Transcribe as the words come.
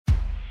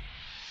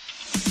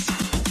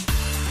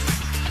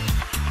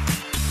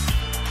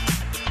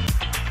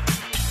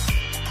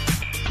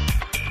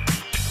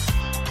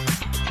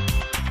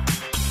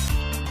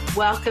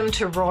Welcome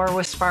to Roar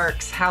with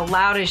Sparks. How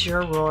loud is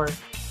your roar?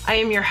 I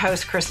am your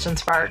host, Kristen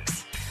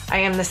Sparks. I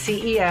am the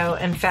CEO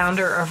and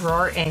founder of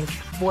Roar Inc.,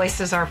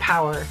 Voices Are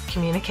Power,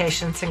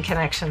 Communications and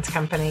Connections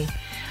Company.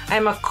 I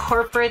am a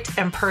corporate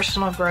and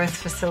personal growth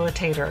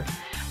facilitator.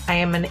 I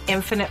am an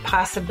infinite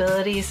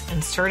possibilities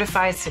and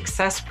certified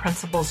success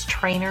principles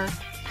trainer,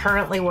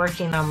 currently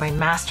working on my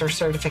master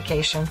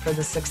certification for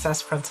the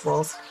success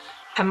principles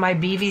and my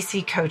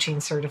BVC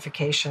coaching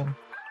certification.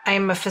 I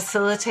am a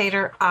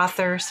facilitator,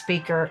 author,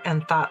 speaker,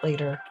 and thought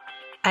leader.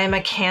 I am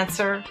a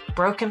Cancer,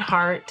 broken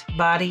heart,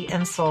 body,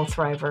 and soul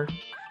thriver.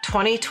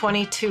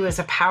 2022 is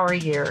a power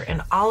year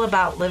and all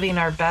about living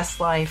our best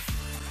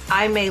life.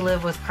 I may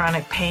live with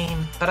chronic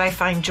pain, but I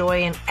find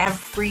joy in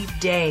every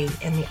day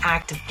in the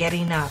act of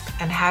getting up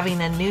and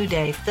having a new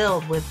day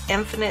filled with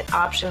infinite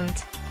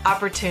options,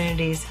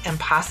 opportunities, and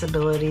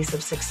possibilities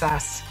of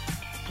success.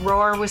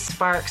 Roar with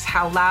Sparks,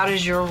 How Loud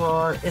is Your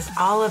Roar is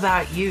all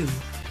about you.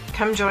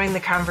 Come join the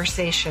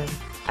conversation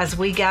as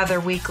we gather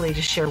weekly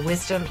to share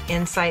wisdom,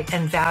 insight,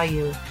 and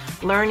value,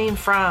 learning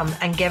from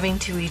and giving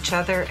to each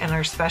other and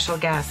our special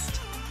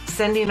guest,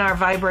 sending our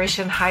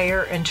vibration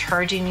higher and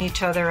charging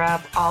each other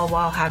up, all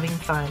while having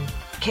fun.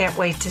 Can't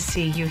wait to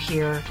see you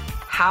here.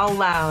 How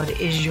loud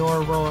is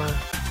your roar?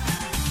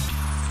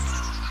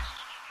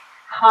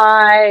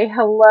 Hi,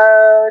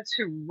 hello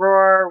to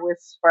Roar with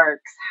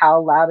Sparks.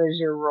 How loud is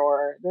your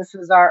roar? This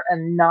is our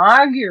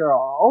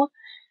inaugural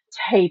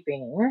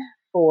taping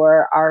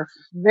for our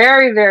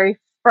very, very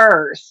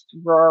first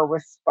Roar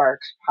with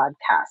Sparks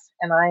podcast.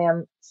 And I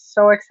am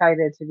so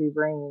excited to be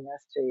bringing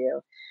this to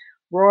you.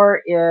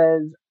 Roar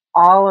is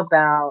all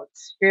about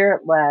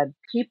spirit-led,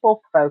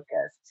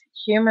 people-focused,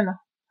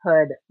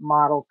 humanhood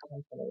model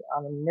company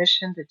on a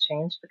mission to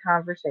change the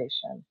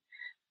conversation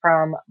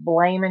from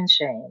blame and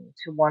shame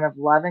to one of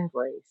love and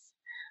grace,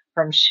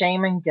 from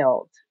shame and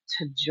guilt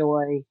to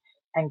joy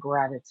and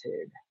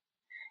gratitude.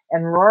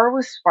 And Roar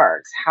with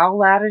Sparks, How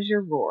Loud is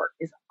Your Roar,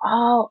 is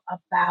all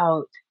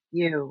about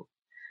you.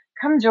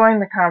 Come join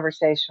the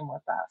conversation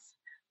with us.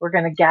 We're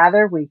going to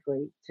gather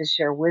weekly to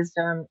share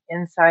wisdom,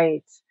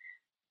 insights,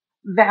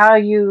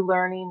 value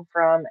learning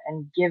from,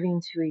 and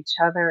giving to each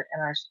other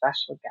and our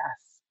special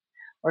guests.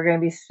 We're going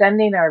to be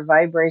sending our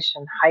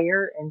vibration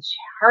higher and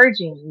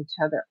charging each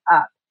other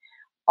up,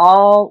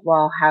 all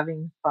while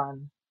having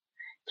fun.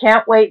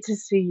 Can't wait to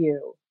see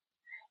you.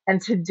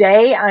 And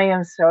today I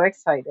am so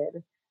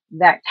excited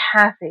that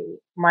Kathy,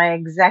 my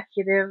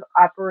executive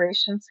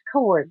operations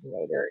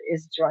coordinator,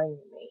 is joining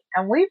me.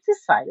 And we've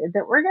decided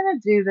that we're going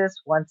to do this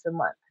once a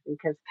month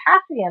because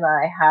Kathy and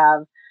I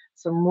have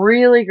some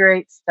really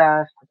great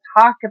stuff to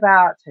talk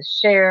about, to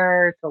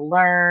share, to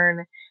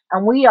learn,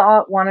 and we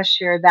all want to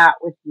share that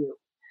with you.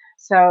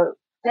 So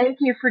thank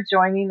you for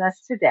joining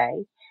us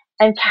today.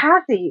 And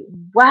Kathy,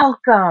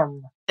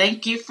 welcome.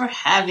 Thank you for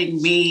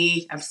having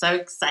me. I'm so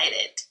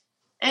excited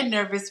and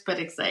nervous, but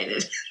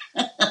excited.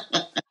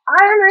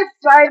 I'm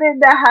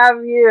excited to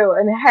have you.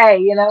 And hey,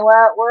 you know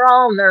what? We're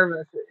all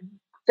nervous.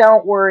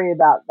 Don't worry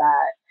about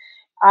that.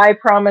 I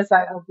promise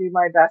I will do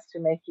my best to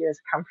make you as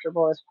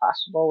comfortable as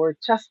possible. We're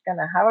just going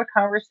to have a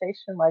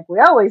conversation like we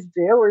always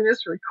do. We're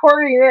just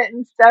recording it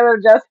instead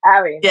of just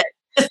having Yeah,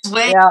 it. just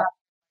wait. Yeah.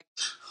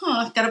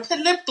 Gotta put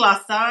lip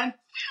gloss on.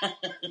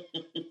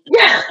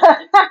 Yeah.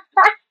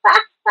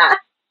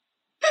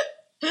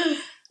 Oh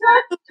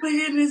my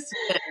goodness.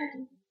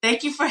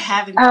 Thank you for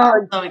having me. Oh,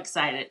 I'm so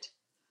excited.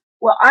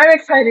 well, I'm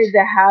excited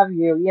to have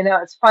you. You know,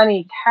 it's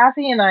funny.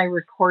 Kathy and I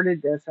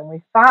recorded this and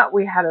we thought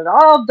we had it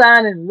all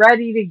done and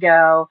ready to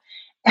go.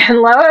 And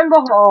lo and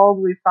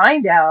behold, we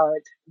find out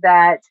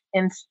that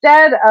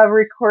instead of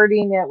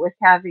recording it with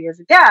Kathy as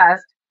a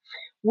guest,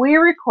 we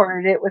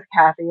recorded it with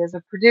Kathy as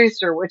a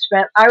producer, which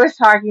meant I was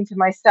talking to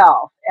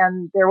myself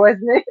and there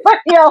wasn't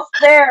anybody else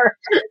there.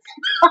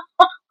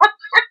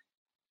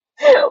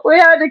 We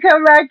had to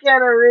come back in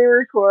and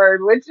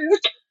re-record, which is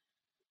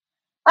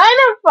kind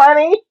of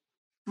funny,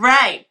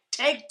 Right.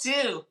 Take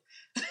two.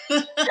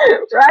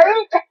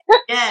 right?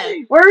 Yes.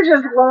 We're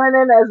just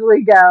learning as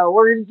we go.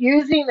 We're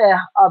using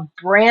a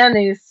brand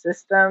new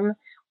system.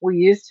 We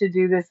used to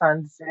do this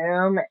on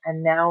Zoom,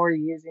 and now we're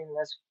using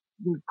this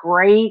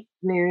great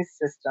new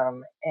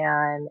system,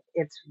 and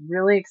it's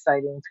really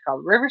exciting. It's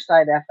called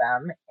Riverside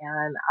FM,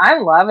 and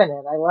I'm loving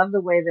it. I love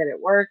the way that it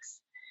works.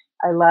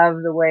 I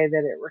love the way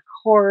that it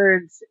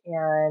records,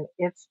 and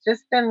it's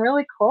just been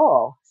really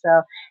cool.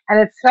 So, and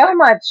it's so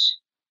much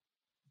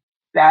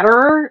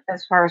better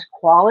as far as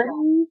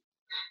quality.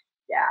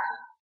 Yeah,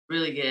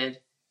 Really good.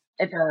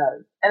 it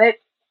does. And it,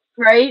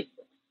 right?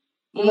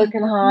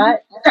 Looking Mm-hmm. hot.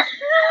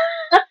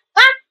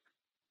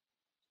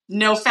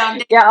 No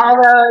foundation. Yeah,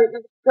 although I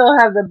still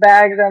have the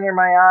bags under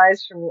my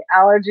eyes from the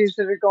allergies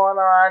that are going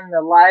on.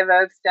 The live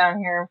oaks down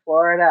here in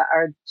Florida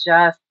are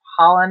just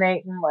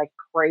pollinating like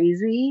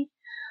crazy.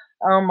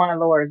 Oh my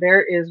Lord,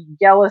 there is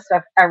yellow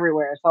stuff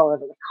everywhere. It's all over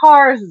the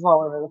cars, it's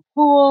all over the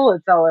pool,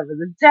 it's all over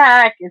the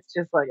deck. It's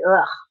just like,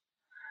 ugh,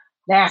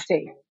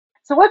 nasty.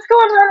 So what's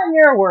going on in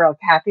your world,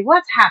 Kathy?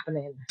 What's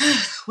happening?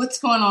 What's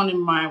going on in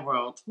my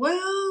world?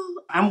 Well,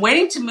 I'm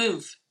waiting to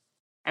move.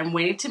 I'm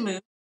waiting to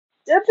move.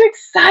 That's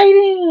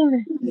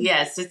exciting.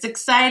 Yes, it's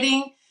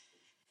exciting.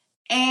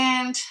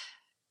 And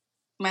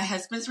my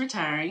husband's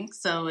retiring,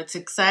 so it's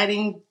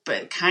exciting,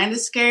 but kind of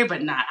scary,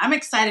 but not. I'm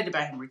excited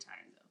about him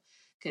retiring, though,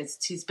 because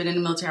he's been in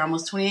the military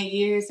almost 28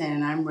 years,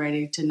 and I'm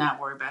ready to not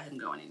worry about him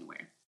going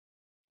anywhere.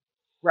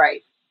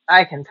 Right.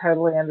 I can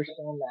totally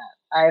understand that.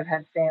 I've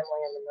had family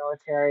in the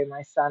military,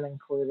 my son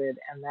included,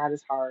 and that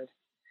is hard.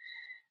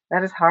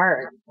 That is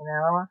hard, you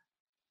know?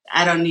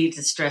 I don't need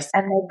to stress.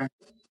 And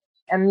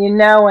and you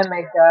know when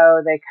they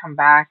go, they come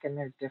back and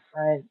they're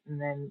different, and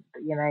then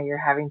you're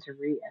having to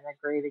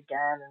reintegrate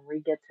again and we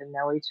get to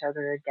know each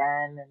other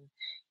again, and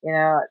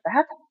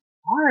that's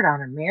hard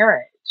on a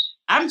marriage.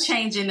 I'm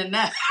changing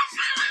enough.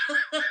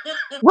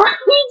 Right?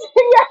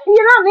 Yeah,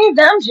 you don't need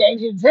them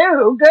changing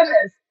too.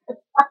 Goodness.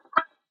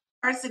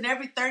 Person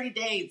every 30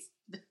 days.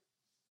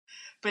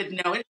 But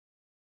no, it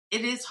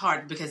is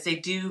hard because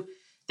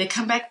they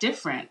come back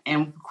different.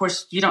 And of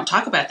course, you don't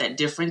talk about that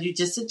different. You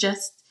just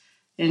adjust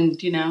and,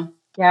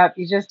 Yeah,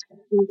 you just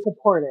be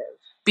supportive.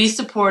 be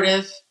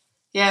supportive.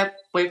 Yeah,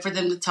 wait for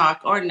them to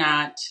talk or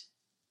not,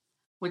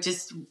 which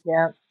is,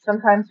 Yeah,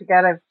 sometimes you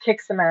gotta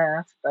kick some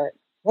ass,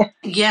 but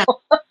yeah.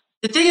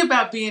 The thing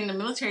about being a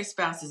military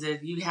spouse is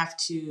that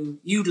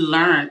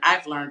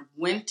I've learned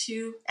when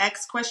to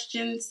ask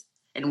questions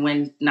and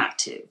when not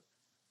to.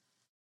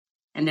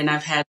 And then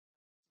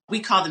we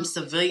call them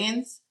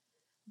civilians.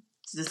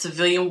 The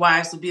civilian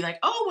wives will be like,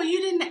 oh, well, you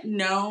didn't,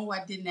 no,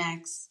 I didn't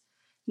ask.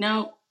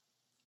 No,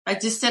 I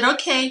just said,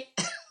 okay.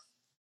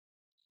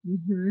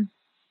 hmm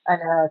I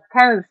know it's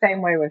kind of the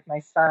same way with my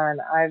son.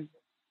 I've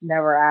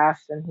never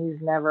asked, and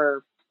he's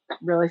never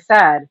really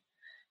said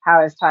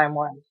how his time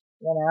went.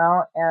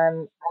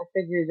 And I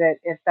figure that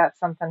if that's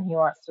something he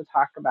wants to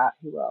talk about,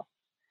 he will.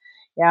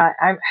 Yeah,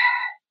 I've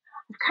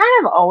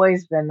kind of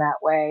always been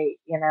that way,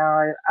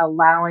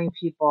 allowing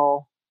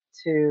people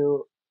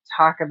to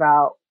talk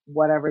about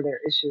whatever their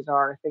issues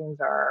are, things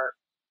are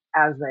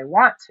as they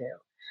want to.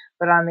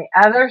 But on the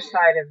other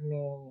side of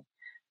me,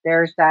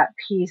 there's that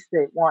piece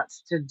that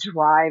wants to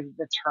drive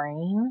the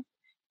train.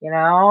 I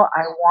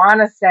want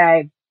to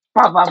say,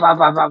 blah, blah, blah,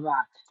 blah, blah,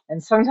 blah.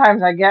 And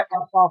sometimes I get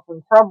myself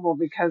in trouble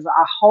because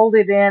I hold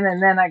it in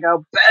and then I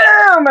go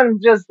boom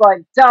and just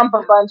like dump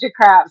a bunch of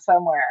crap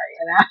somewhere.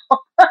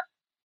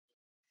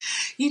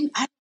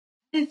 I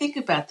didn't think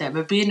about that,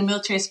 but being a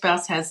military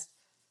spouse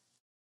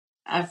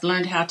I've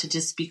learned how to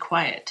just be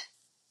quiet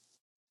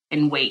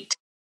and wait.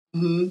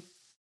 Hmm.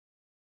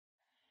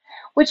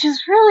 Which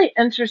is really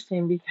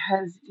interesting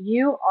because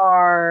you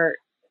are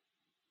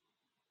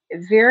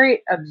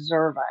very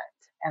observant.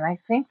 And I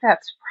think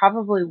that's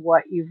probably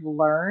what you've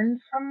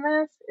learned from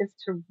this is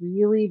to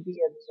really be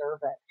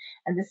observant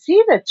and to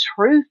see the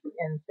truth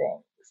in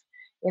things.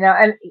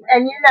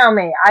 And you know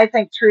me, I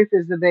think truth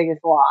is the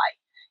biggest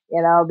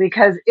lie,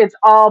 because it's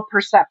all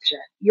perception.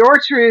 Your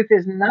truth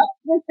is not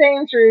the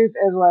same truth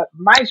as what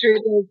my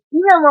truth is,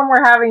 even when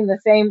we're having the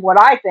same, what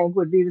I think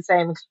would be the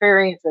same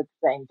experience at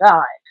the same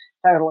time.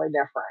 Totally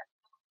different.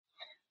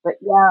 But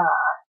yeah,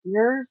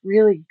 you're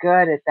really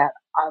good at that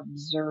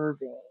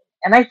observing.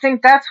 And I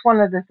think that's one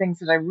of the things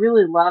that I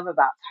really love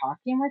about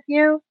talking with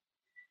you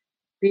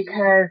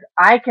because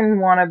I can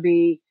want to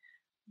be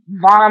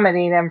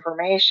vomiting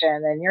information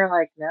and you're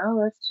like, no,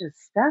 let's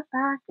just step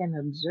back and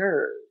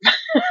observe.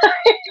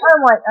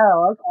 I'm like,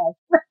 oh,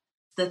 okay.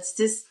 Let's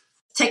just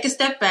take a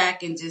step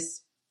back and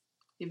just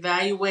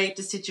evaluate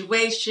the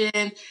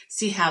situation,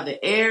 see how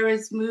the air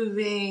is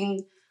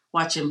moving,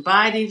 watching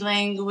body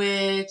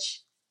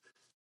language.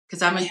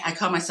 Because I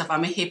call myself,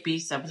 I'm a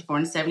hippie, so I was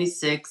born in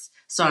 76.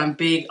 So I'm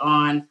big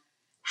on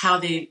how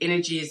the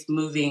energy is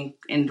moving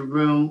in the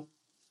room.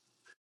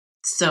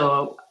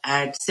 So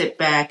I sit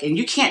back and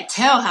you can't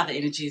tell how the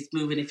energy is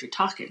moving if you're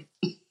talking.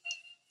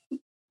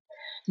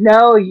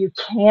 No, you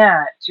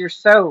can't. You're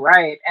so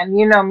right. And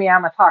you know me,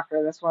 I'm a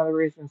talker. That's one of the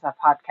reasons I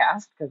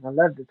podcast because I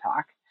love to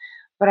talk.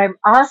 But I'm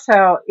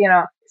also,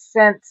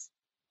 since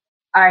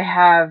I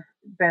have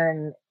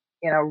been,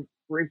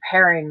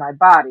 repairing my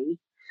body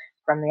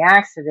from the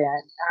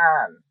accident.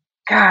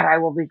 God, I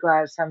will be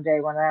glad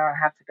someday when I don't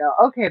have to go,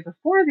 okay,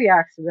 before the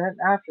accident,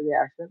 after the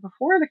accident,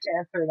 before the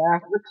cancer, and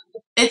after.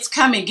 It's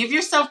coming. Give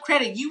yourself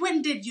credit. You went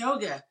and did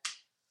yoga.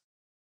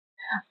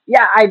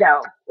 Yeah, I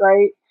know,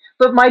 right?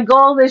 But my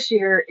goal this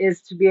year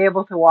is to be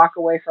able to walk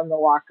away from the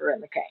walker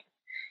and the cane.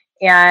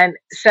 And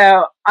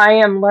so I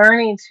am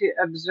learning to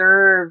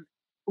observe,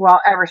 well,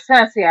 ever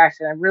since the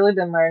accident, I've really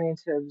been learning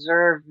to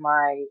observe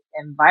my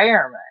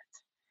environment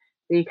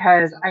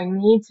because I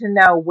need to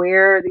know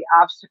where the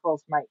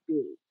obstacles might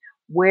be,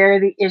 where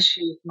the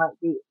issues might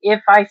be.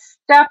 If I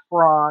step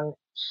wrong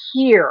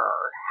here,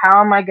 how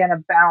am I going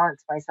to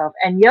balance myself?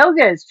 And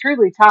yoga has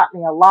truly taught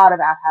me a lot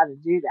about how to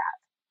do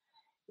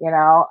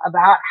that,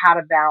 about how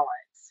to balance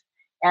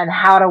and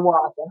how to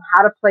walk and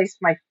how to place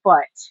my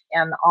foot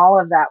and all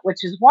of that,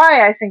 which is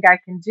why I think I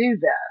can do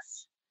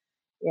this,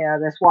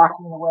 this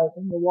walking away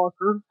from the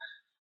walker.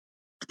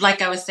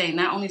 Like I was saying,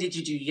 not only did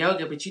you do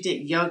yoga, but you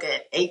did yoga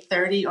at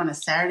 8:30 on a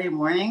Saturday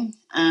morning.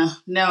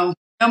 No,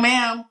 no,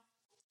 ma'am.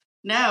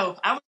 No,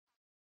 I was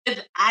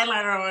with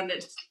eyeliner on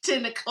at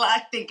 10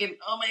 o'clock thinking,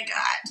 oh my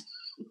God.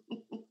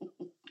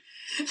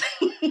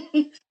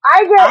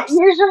 I I'm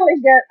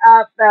usually get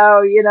up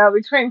though,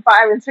 between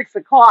 5 and 6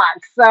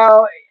 o'clock.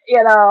 So,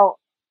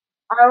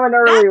 I'm an not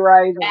early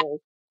riser.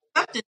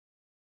 something.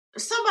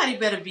 Somebody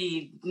better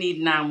be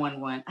need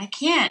 911. I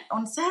can't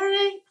on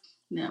Saturday.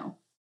 No.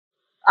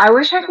 I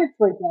wish I could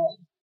sleep in.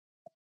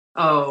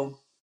 Oh,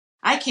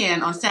 I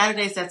can on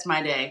Saturdays. That's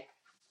my day.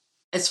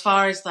 As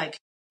far as like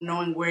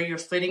knowing where your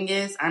footing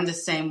is, I'm the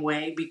same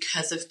way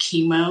because of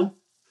chemo.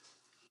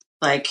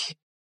 Like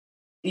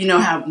you know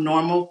how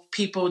normal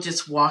people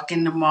just walk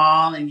in the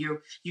mall and you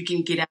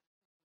can get out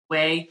of the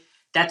way.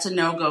 That's a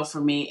no go for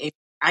me. If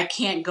I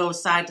can't go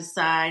side to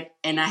side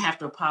and I have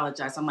to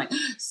apologize. I'm like,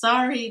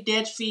 sorry,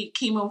 dead feet,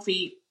 chemo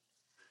feet,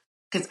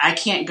 because I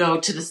can't go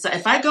to the side.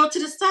 If I go to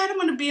the side, I'm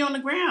going to be on the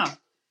ground.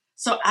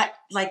 So I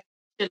like,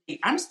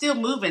 I'm still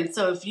moving.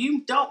 So if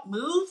you don't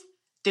move,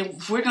 then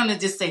we're going to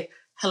just say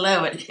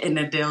hello in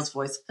Adele's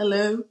voice.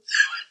 Hello.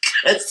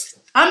 'Cause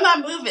I'm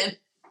not moving.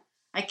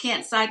 I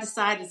can't. Side to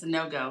side is a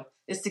no go.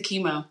 It's the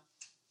chemo.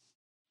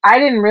 I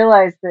didn't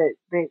realize that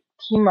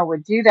chemo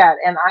would do that.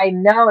 And I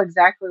know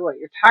exactly what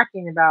you're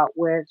talking about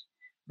with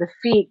the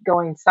feet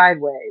going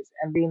sideways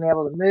and being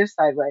able to move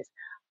sideways.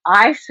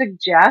 I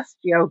suggest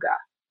yoga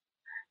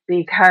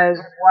because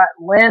what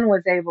Lynn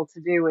was able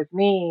to do with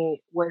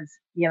me was,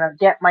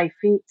 get my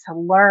feet to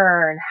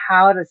learn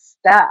how to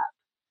step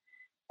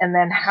and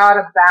then how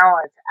to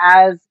balance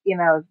as,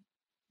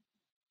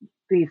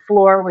 the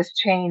floor was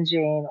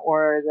changing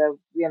or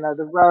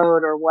the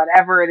road or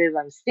whatever it is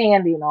I'm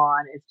standing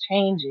on is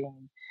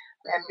changing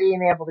and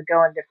being able to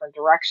go in different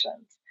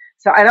directions.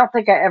 So I don't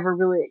think I ever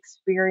really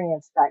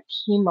experienced that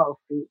chemo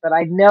feat, but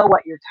I know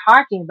what you're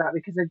talking about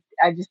because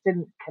I just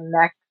didn't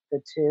connect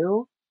the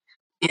two.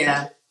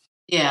 Yeah,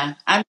 yeah.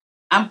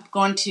 I'm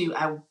going to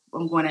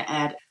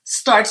add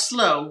start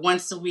slow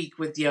once a week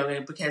with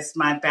yoga because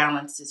my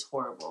balance is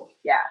horrible.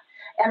 Yeah.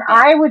 And Yeah.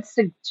 I would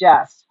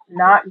suggest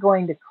not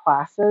going to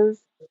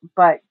classes,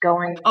 but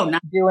Oh,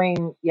 not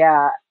doing,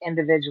 yeah,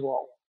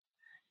 individual.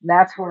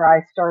 That's where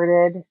I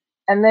started.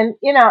 And then,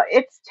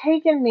 it's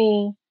taken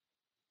me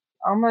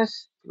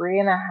almost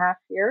 3.5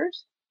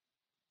 years,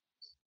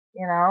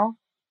 you know,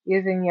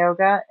 using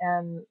yoga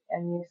and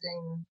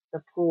using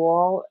the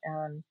pool.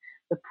 And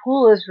the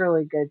pool is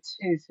really good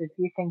too. So if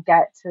you can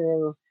get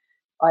to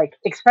like,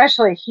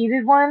 especially a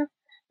heated one,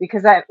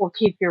 because that will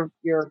keep your,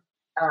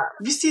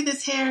 you see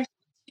this hair?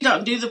 You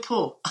don't do the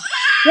pull.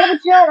 yeah, but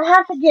you don't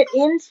have to get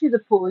into the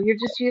pool. You're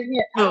just using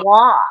it to Oh,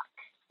 walk.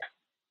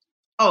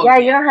 oh Yeah,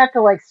 you yeah. don't have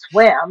to like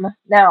swim.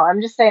 No,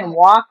 I'm just saying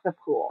walk the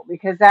pool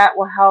because that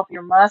will help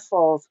your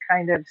muscles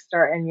kind of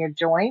start and your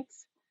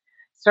joints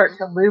start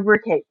to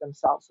lubricate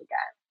themselves again.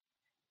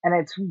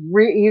 And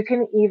you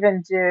can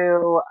even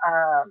do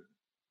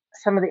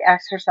some of the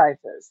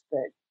exercises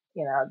that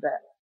that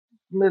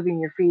moving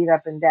your feet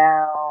up and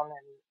down and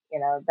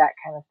that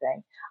kind of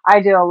thing.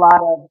 I do a lot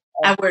of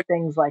I wear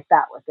things like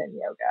that within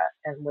yoga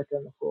and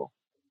within the pool.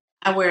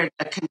 I wear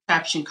a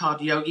contraption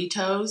called Yogi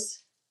Toes.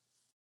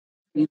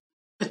 You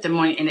put them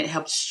on, and it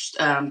helps.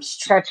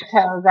 Stretch your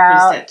toes What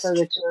is out that? so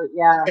that you're,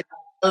 yeah. Stretch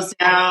those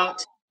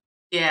out.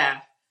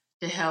 Yeah,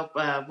 to help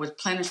with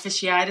plantar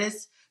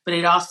fasciitis, but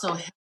it also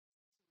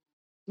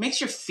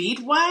makes your feet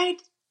wide,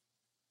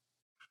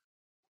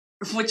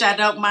 which I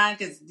don't mind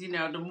because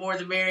the more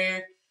the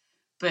merrier.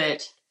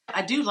 But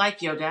I do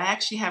like yoga. I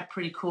actually have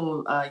pretty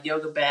cool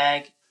yoga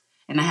bag,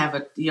 and I have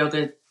a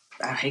yoga.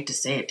 I hate to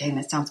say it, dang,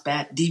 that sounds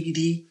bad.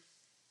 DVD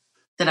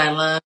that I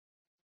love.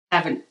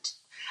 Haven't.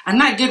 I'm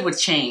not good with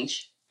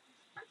change.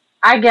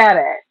 I get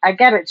it. I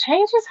get it.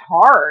 Change is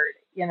hard,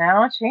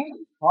 change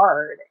is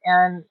hard.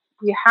 And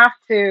you have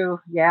to,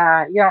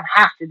 yeah, you don't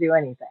have to do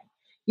anything.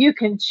 You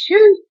can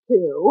choose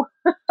to,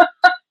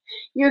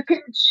 you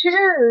can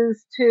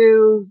choose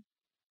to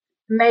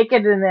make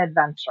it an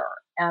adventure.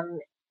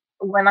 And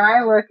when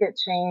I look at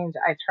change,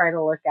 I try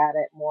to look at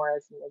it more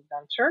as an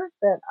adventure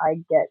that I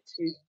get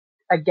to,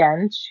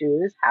 again,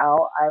 choose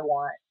how I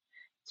want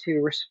to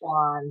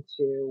respond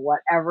to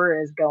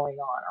whatever is going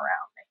on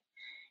around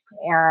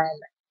me.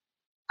 And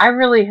I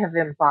really have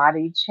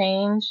embodied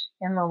change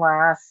in the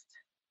last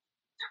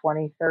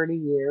 20, 30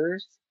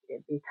 years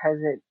because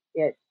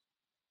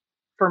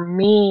for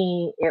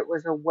me, it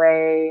was a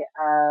way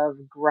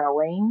of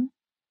growing.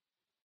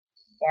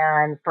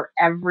 And for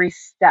every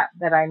step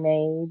that I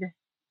made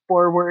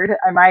forward,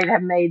 I might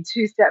have made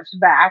 2 steps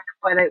back,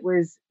 but it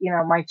was,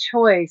 my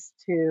choice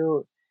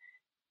to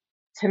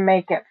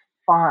make it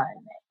fun.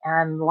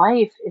 And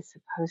life is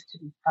supposed to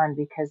be fun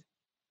because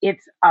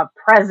it's a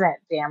present,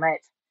 damn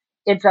it.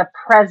 It's a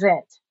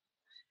present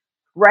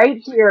right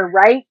here,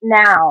 right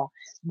now.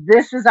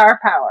 This is our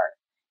power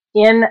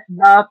in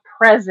the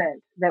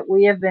present that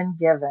we have been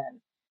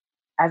given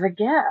as a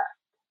gift.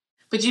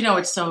 But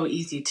it's so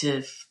easy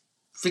to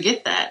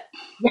forget that.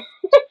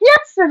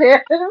 Yes,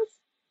 it is,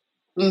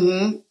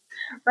 Mm-hmm.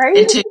 right?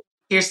 Until you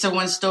hear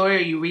someone's story or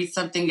you read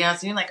something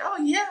else, and you're like, oh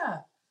yeah,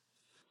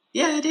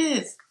 yeah, it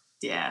is.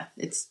 Yeah,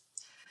 it's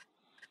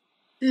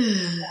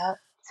Yeah.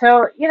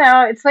 So,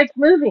 it's like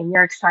moving.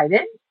 You're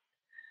excited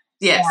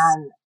Yes,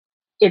 and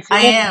it's I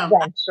an am.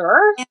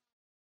 adventure.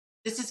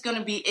 This is going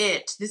to be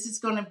it. This is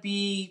going to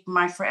be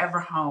my forever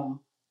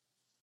home.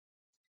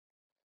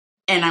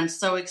 And I'm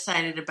so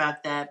excited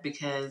about that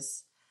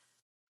because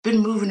I've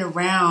been moving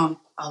around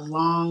a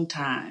long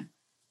time.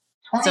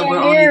 So 20 we're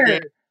only there,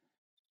 years.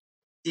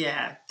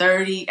 yeah,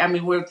 30. I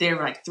mean, we're there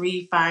like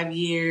 3, 5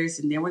 years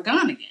and then we're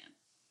gone again.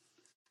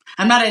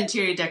 I'm not an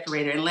interior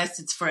decorator unless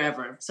it's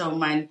forever. So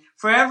my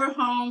forever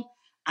home,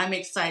 I'm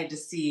excited to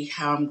see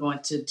how I'm going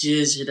to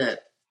jizz it up.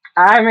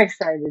 I'm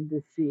excited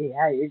to see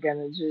how you're going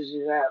to judge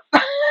it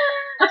up.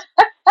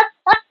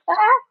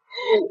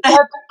 I have That's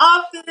an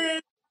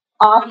office,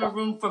 I have a awesome.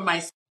 room for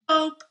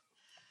myself.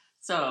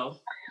 So,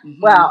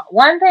 Well,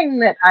 one thing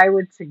that I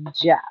would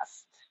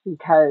suggest,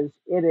 because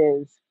it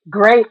is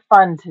great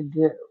fun to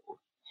do,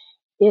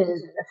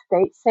 is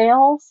estate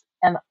sales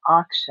and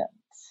auctions.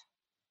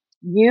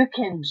 You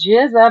can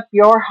jizz up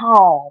your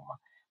home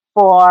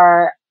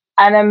for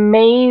an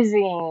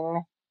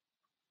amazingly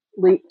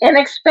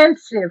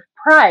inexpensive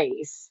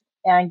price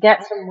and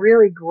get some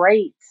really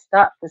great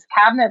stuff. This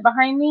cabinet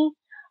behind me,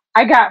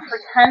 I got for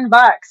 $10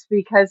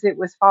 because it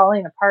was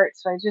falling apart,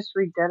 so I just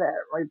redid it,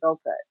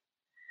 rebuilt it.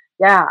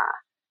 Yeah,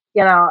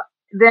 you know.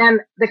 Then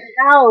the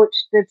couch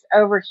that's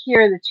over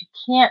here that you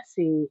can't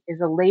see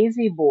is a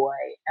lazy boy,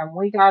 and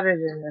we got it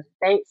in the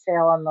estate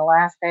sale on the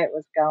last day it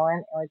was going,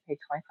 and we paid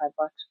 $25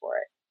 for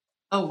it.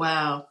 oh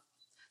wow.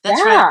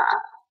 That's right, Yeah,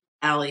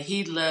 Allie.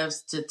 He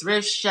loves to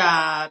thrift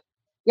shop.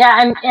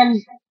 yeah,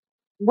 and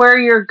where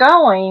you're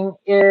going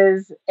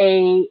is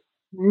a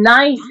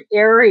nice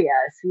area,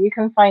 so you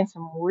can find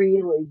some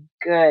really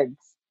good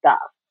stuff.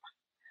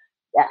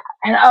 Yeah,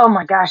 and oh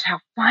my gosh, how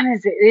fun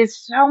is it? It's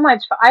so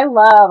much fun. I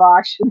love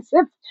auctions.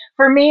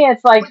 For me,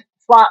 it's like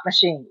slot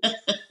machines.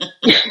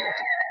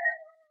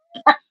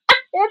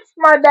 It's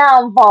my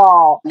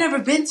downfall. Never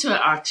been to an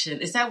auction.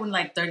 Is that one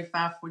like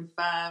 35,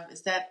 45?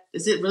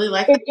 Is it really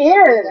like that? It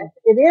is.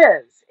 It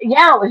is.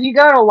 Yeah, if you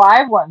go to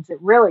live ones, it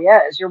really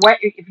is.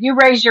 If you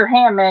raise your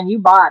hand, man, you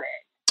bought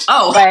it.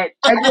 Oh, But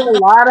I do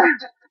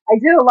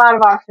a lot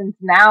of auctions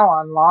now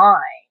online.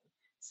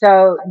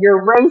 So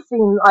you're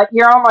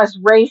almost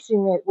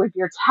racing it with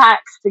your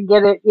tax to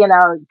get it,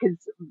 because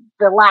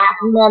the last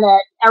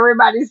minute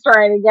everybody's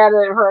trying to get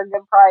it for a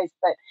good price.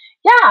 But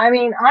yeah, I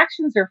mean,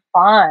 auctions are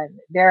fun.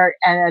 They're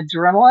an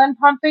adrenaline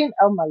pumping.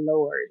 Oh my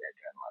lord,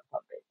 adrenaline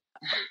pumping.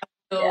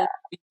 go Yeah.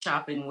 be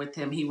shopping with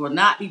him. He will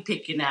not be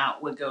picking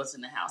out what goes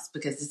in the house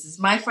because this is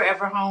my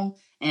forever home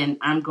and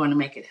I'm going to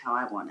make it how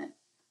I want it.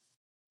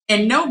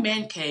 And no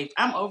man cave.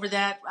 I'm over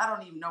that. I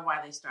don't even know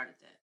why they started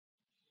that.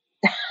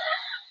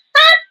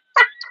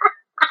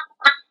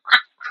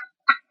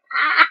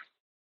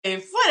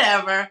 If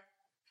whatever.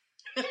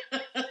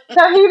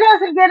 So he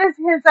doesn't get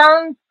his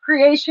own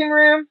creation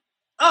room.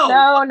 Oh,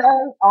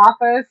 No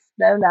office.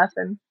 No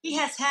nothing. he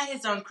has had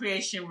his own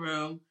creation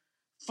room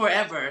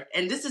forever,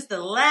 and this is the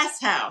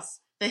last house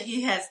that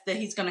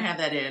he's going to have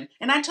that in.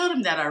 And I told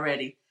him that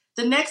already.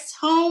 The next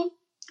home,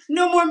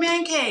 no more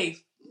man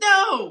cave.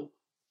 No,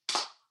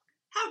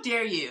 how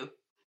dare you?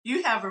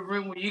 You have a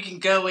room where you can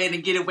go in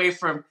and get away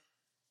from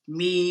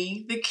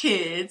me, the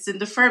kids, and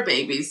the fur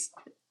babies.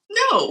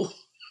 No,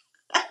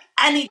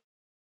 I need.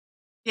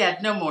 Yeah,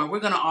 no more. We're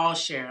going to all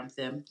share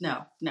them.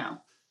 No, no,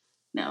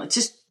 no. It's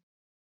just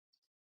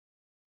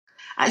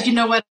you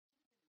know what?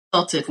 I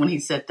felt it when he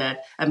said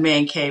that a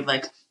man cave.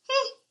 Like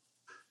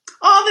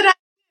all that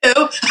I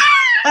do.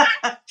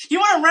 You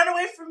want to run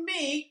away from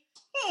me?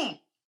 Hmm.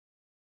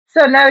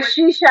 So no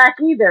she shack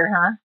either,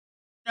 huh?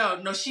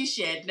 No, no, she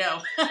shed.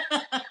 No.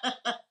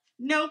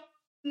 Nope,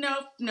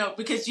 nope, no.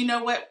 Because you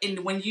know what?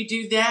 And when you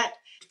do that,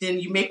 then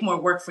you make more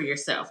work for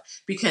yourself.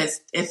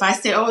 Because if I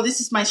say, oh, this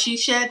is my she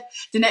shed,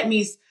 then that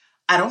means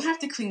I don't have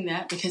to clean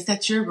that because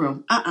that's your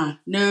room.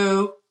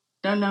 No.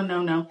 No, no,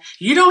 no, no.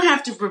 You don't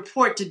have to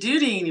report to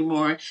duty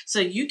anymore, so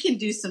you can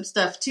do some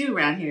stuff too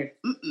around here.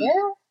 Mm-mm.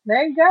 Yeah,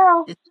 there you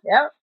go. It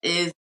Yep.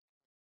 is,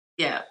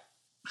 yeah.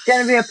 It's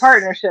going to be a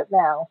partnership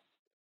now.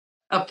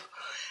 Up.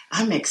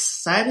 I'm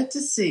excited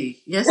to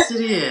see. Yes,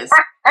 it is.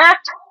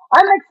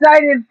 I'm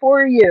excited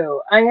for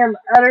you. I am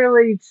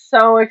utterly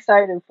so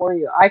excited for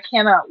you. I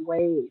cannot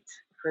wait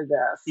for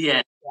this.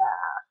 Yeah.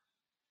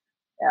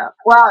 Yeah.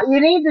 Well,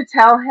 you need to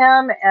tell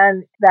him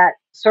and that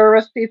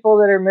service people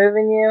that are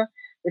moving you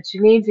that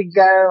you need to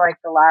go like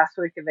the last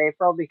week of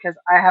April because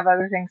I have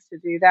other things to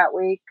do that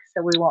week,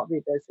 so we won't be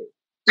busy.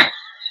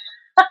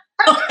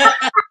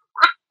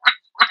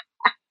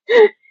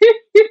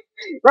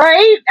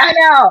 Right? I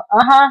know.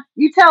 Uh-huh.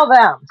 You tell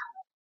them.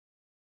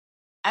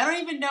 I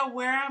don't even know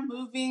where I'm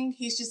moving.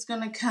 He's just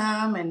gonna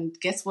come and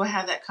guess we'll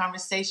have that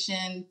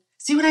conversation.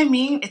 See what I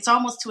mean? It's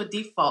almost to a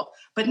default,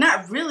 but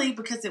not really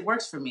because it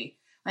works for me.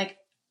 Like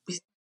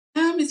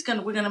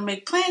we're gonna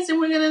make plans and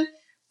we're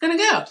gonna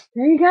go.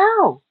 There you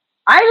go.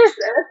 How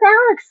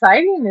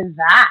exciting is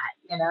that?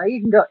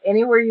 You can go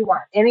anywhere you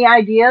want. Any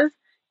ideas?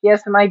 You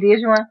have some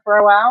ideas you want to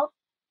throw out?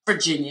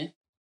 Virginia.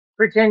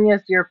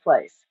 Virginia's your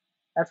place.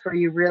 That's where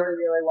you really,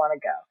 really want to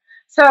go.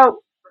 So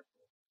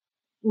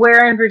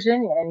Where in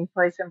Virginia? Any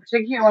place in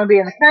particular? You want to be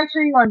in the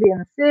country? You want to be in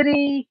the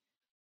city?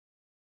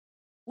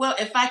 Well,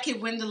 if I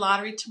could win the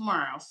lottery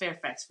tomorrow,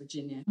 Fairfax,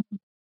 Virginia,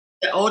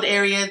 the old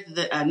area,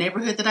 the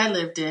neighborhood that I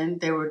lived in,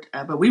 they were,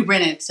 but we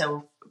rented.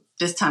 So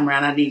this time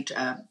around, I need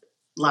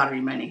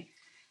lottery money.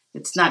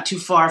 It's not too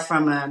far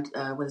from a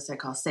what is that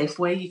called?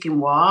 Safeway. You can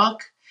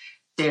walk.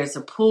 There's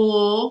a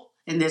pool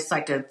and there's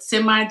like a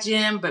semi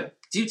gym. But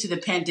due to the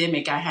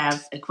pandemic, I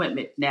have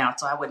equipment now,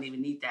 so I wouldn't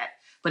even need that.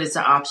 But it's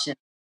an option.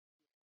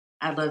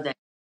 I love that.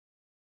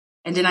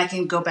 And then I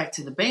can go back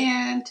to the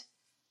band.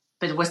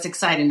 But what's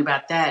exciting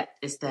about that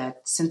is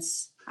that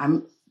since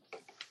I'm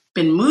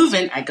been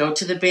moving, I go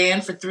to the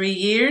band for 3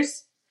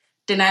 years,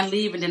 then I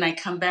leave, and then I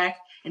come back,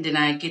 and then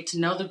I get to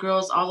know the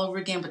girls all over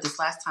again. But this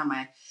last time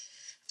I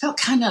felt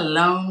kind of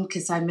alone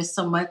because I missed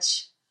so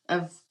much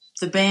of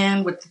the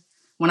band. With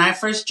when I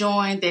first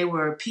joined, they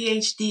were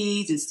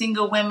PhDs and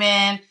single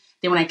women.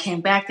 Then when I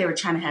came back, they were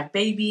trying to have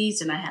babies,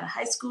 and I had a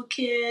high school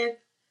kid.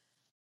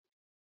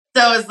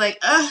 So it's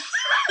like,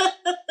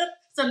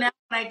 so now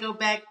when I go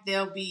back,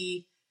 there'll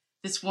be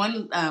this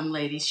one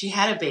lady. She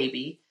had a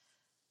baby,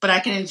 but I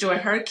can enjoy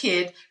her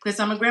kid because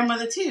I'm a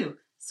grandmother too.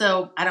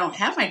 So I don't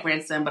have my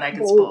grandson, but I can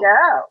There you spoil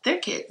go. their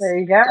kids. There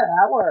you go.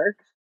 That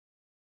works.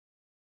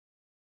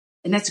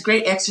 And that's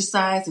great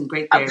exercise and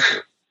great Uh,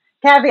 therapy.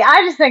 Kathy,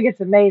 I just think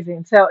it's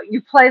amazing. So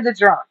you play the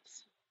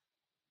drums.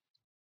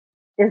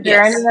 Is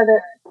there any Yes.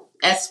 other?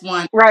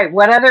 S1, Right.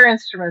 What other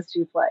instruments do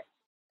you play?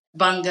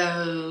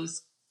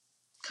 bongos,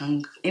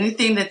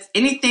 anything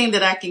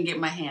that I can get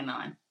my hand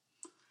on.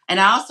 And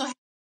I also have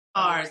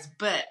guitars,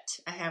 but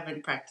I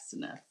haven't practiced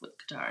enough with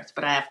guitars.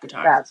 But I have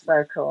guitars as That's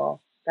well. so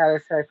cool. That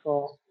is so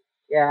cool.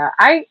 Yeah,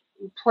 I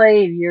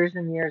played years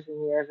and years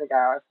and years ago.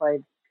 I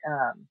played,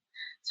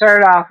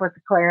 started off with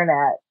the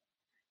clarinet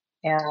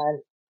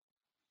and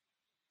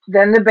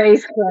then the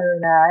bass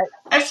clarinet,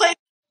 I played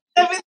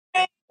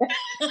everything.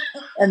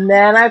 and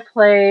then I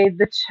played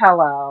the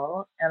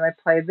cello and I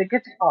played the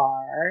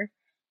guitar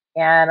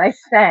and I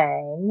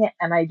sang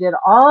and I did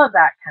all of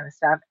that kind of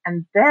stuff.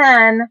 And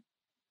then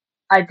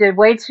I did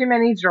way too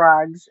many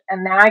drugs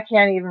and now I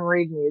can't even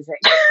read music.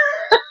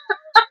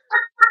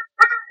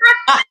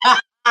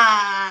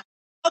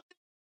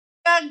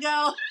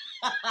 Go.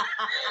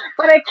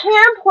 But I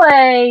can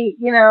play,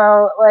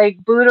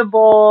 like Buddha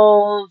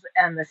bowls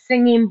and the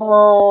singing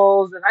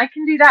bowls, and I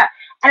can do that.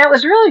 And it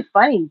was really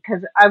funny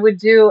because I would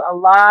do a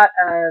lot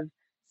of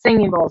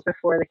singing bowls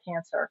before the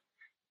cancer.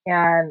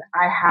 And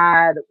I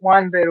had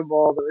one Buddha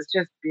bowl that was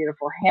just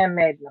beautiful,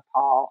 handmade in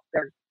Nepal.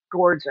 They're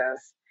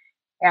gorgeous.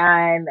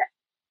 And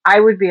I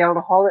would be able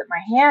to hold it in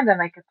my hand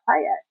and I could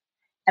play it.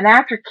 And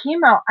after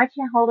chemo, I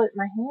can't hold it in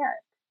my hand.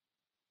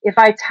 If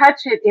I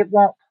touch it, it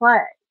won't play,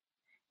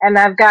 and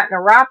I've got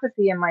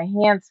neuropathy in my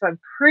hand, so I'm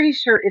pretty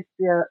sure it's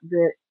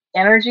the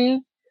energy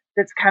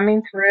that's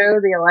coming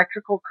through, the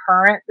electrical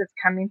current that's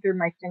coming through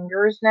my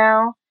fingers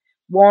now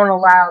won't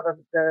allow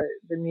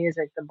the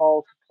music, the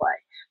bowl to play.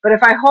 But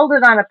if I hold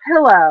it on a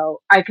pillow,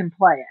 I can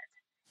play it.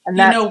 And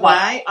You that's know fun,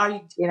 why?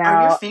 you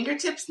Are your know.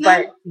 fingertips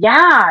But numb?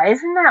 yeah,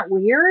 isn't that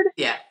weird?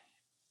 Yeah.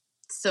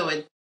 So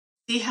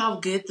see how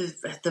good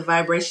the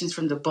vibrations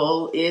from the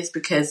bowl is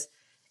because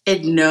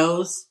it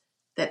knows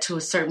that to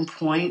a certain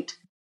point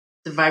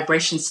the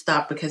vibrations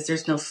stop because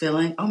there's no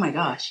feeling. Oh my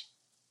gosh.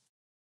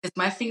 Because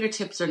my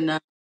fingertips are numb.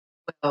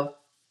 Well,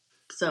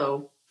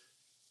 so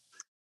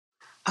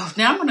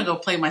now I'm gonna go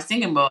play my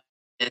singing bowl.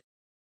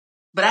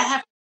 But I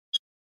have to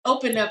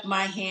open up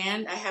my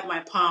hand. I have my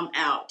palm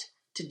out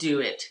to do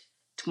it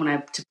when I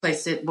to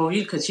place it. Well,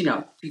 because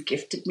you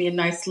gifted me a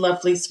nice,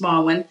 lovely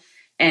small one,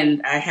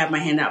 and I have my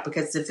hand out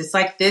because if it's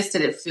like this,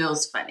 then it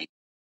feels funny.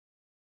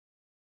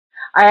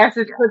 I have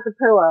to put the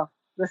pillow,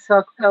 the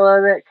silk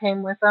pillow that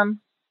came with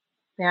them.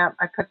 Yeah,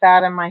 I put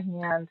that in my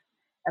hand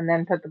and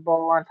then put the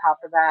bowl on top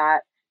of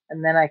that,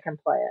 and then I can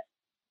play it.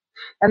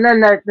 And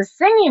then the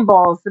singing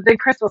bowls, the big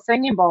crystal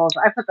singing bowls,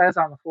 I put those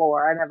on the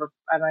floor. I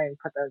don't even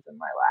put those in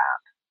my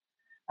lap.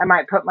 I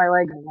might put my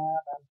legs around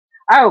them.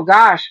 Oh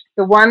gosh,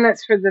 the one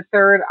that's for the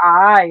third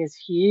eye is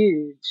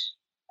huge,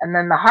 and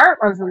then the heart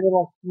one's a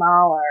little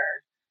smaller.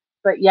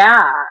 But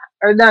yeah,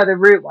 or no, the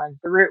root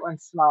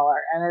one's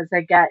smaller. And as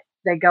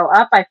they go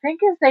up, I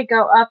think as they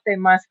go up, they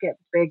must get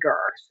bigger.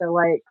 So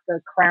like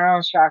the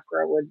crown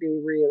chakra would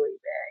be really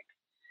big.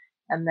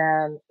 And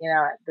then,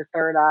 the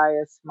third eye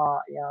is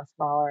small,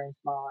 smaller and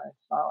smaller and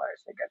smaller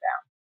as they go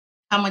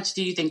How much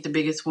do you think the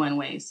biggest one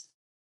weighs?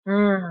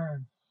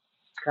 down.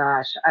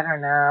 Gosh, I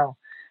don't know.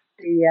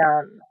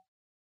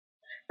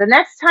 The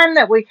next time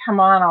that we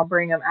come on, I'll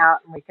bring them out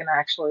and we can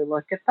actually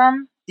look at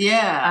them.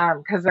 Yeah.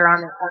 Because they're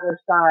on the other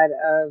side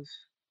of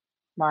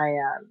my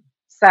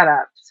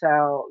setup.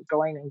 So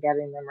going and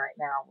getting them right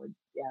now would,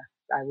 yeah,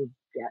 I would,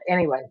 yeah.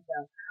 Anyway,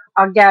 so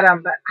I'll get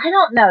them, but I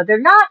don't know. They're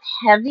not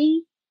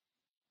heavy.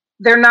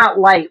 They're not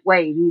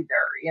lightweight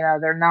either.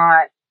 They're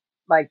not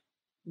like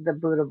the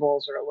Buddha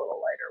bowls are a little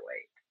lighter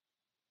weight,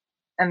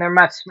 and they're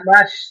much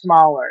much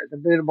smaller. The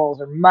Buddha bowls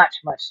are much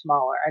much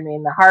smaller. I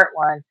mean, the heart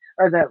one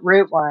or the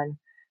root one,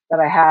 that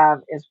I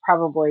have is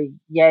probably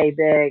yay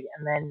big,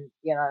 and then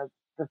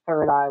the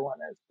third eye one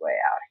is way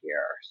out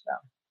here. So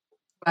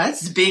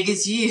That's as big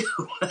as you.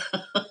 it is.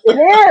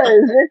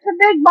 It's a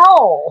big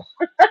bowl.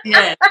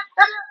 Yeah.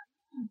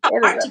 It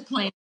is. Art to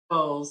plan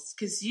bowls,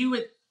 because you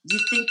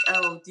think,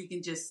 oh, you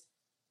can just,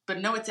 but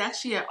no, it's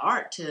actually an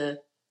art to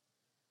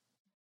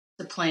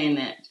plan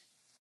it.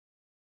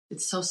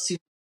 It's so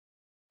super.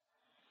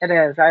 It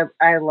is. I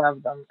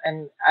love them,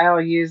 and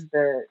I'll use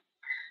the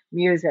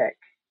music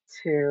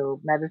to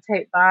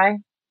meditate by.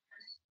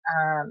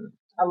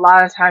 A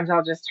lot of times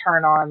I'll just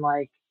turn on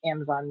like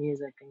Amazon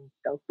Music and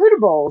go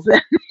Foodibles,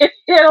 and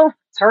it'll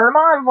turn them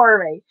on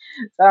for me,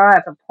 so I don't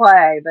have to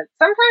play. But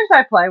sometimes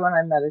I play when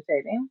I'm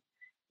meditating.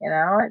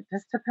 It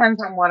just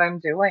depends on what I'm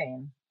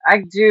doing. I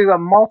do a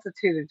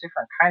multitude of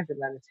different kinds of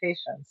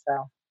meditation.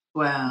 So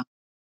Wow.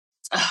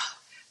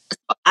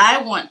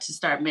 I want to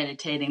start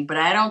meditating, but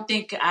I don't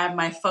think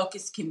my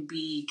focus can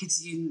be,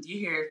 because you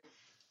hear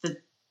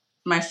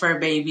my fur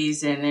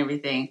babies and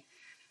everything.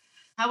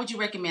 How would you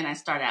recommend I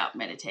start out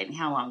meditating?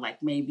 How long?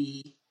 Like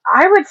maybe.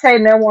 I would say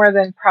no more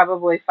than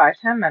probably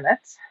 5-10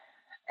 minutes.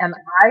 And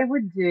I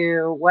would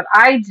do what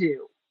I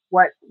do.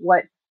 What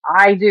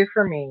I do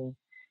for me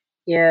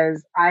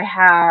is I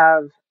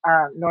have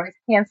noise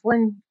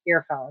canceling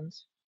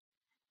earphones,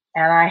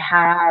 and I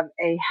have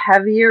a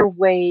heavier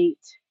weight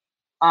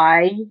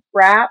eye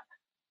wrap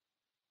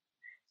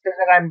so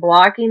that I'm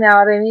blocking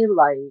out any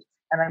light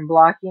and I'm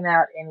blocking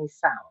out any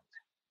sound.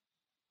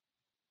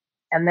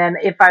 And then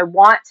if I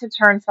want to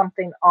turn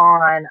something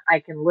on, I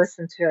can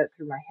listen to it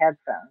through my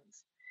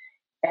headphones.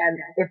 And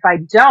if I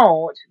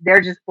don't,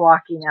 they're just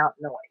blocking out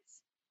noise.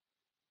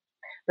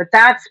 But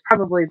that's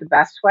probably the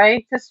best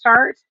way to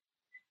start.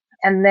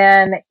 And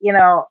then,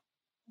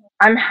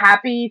 I'm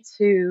happy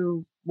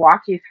to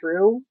walk you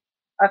through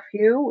a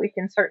few. We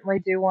can certainly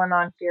do one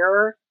on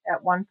here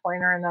at one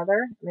point or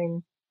another. I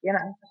mean,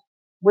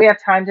 we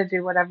have time to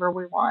do whatever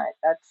we want.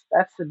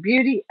 That's the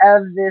beauty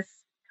of this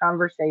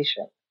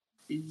conversation.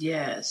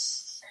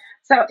 Yes.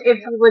 So if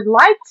you would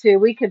like to,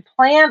 we could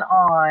plan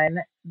on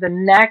the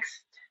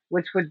next,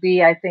 which would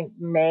be, I think,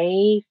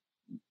 May,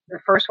 the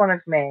first one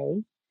of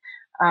May.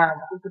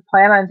 We could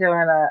plan on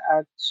doing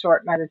a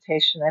short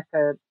meditation at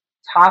the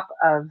top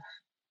of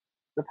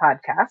the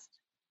podcast.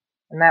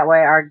 And that way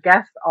our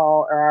guests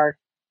or our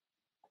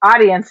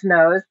audience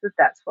knows that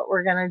that's what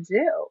we're going to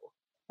do.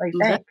 What do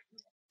you think?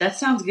 That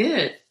sounds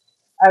good.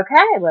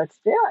 Okay, let's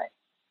do it.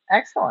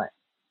 Excellent.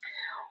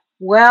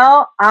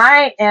 Well,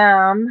 I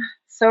am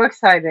so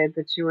excited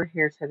that you were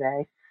here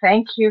today.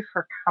 Thank you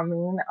for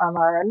coming on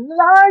our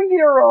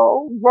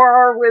inaugural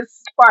Roar with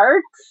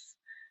Sparks.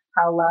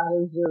 How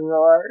loud is your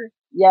roar?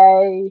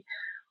 Yay.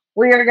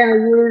 We are going to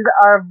use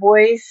our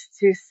voice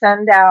to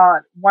send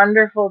out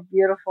wonderful,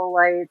 beautiful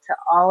light to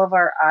all of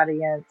our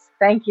audience.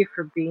 Thank you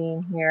for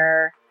being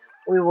here.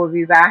 We will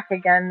be back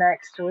again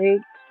next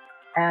week.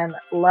 And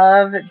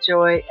love,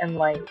 joy, and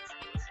light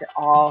to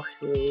all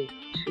who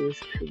choose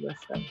to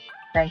listen.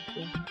 Thank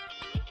you.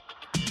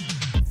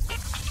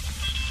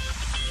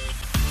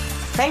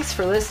 Thanks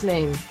for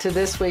listening to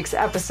this week's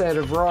episode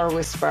of Roar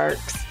with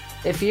Sparks.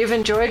 If you've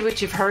enjoyed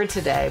what you've heard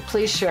today,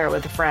 please share it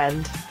with a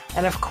friend.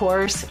 And of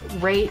course,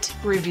 rate,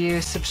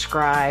 review,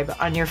 subscribe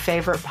on your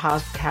favorite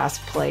podcast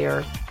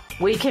player.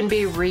 We can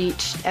be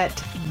reached at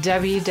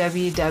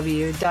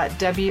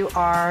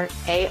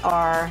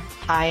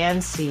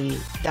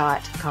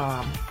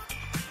www.wrarinc.com.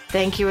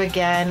 Thank you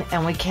again,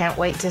 and we can't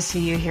wait to see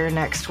you here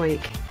next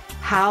week.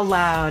 How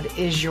loud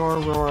is your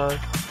roar?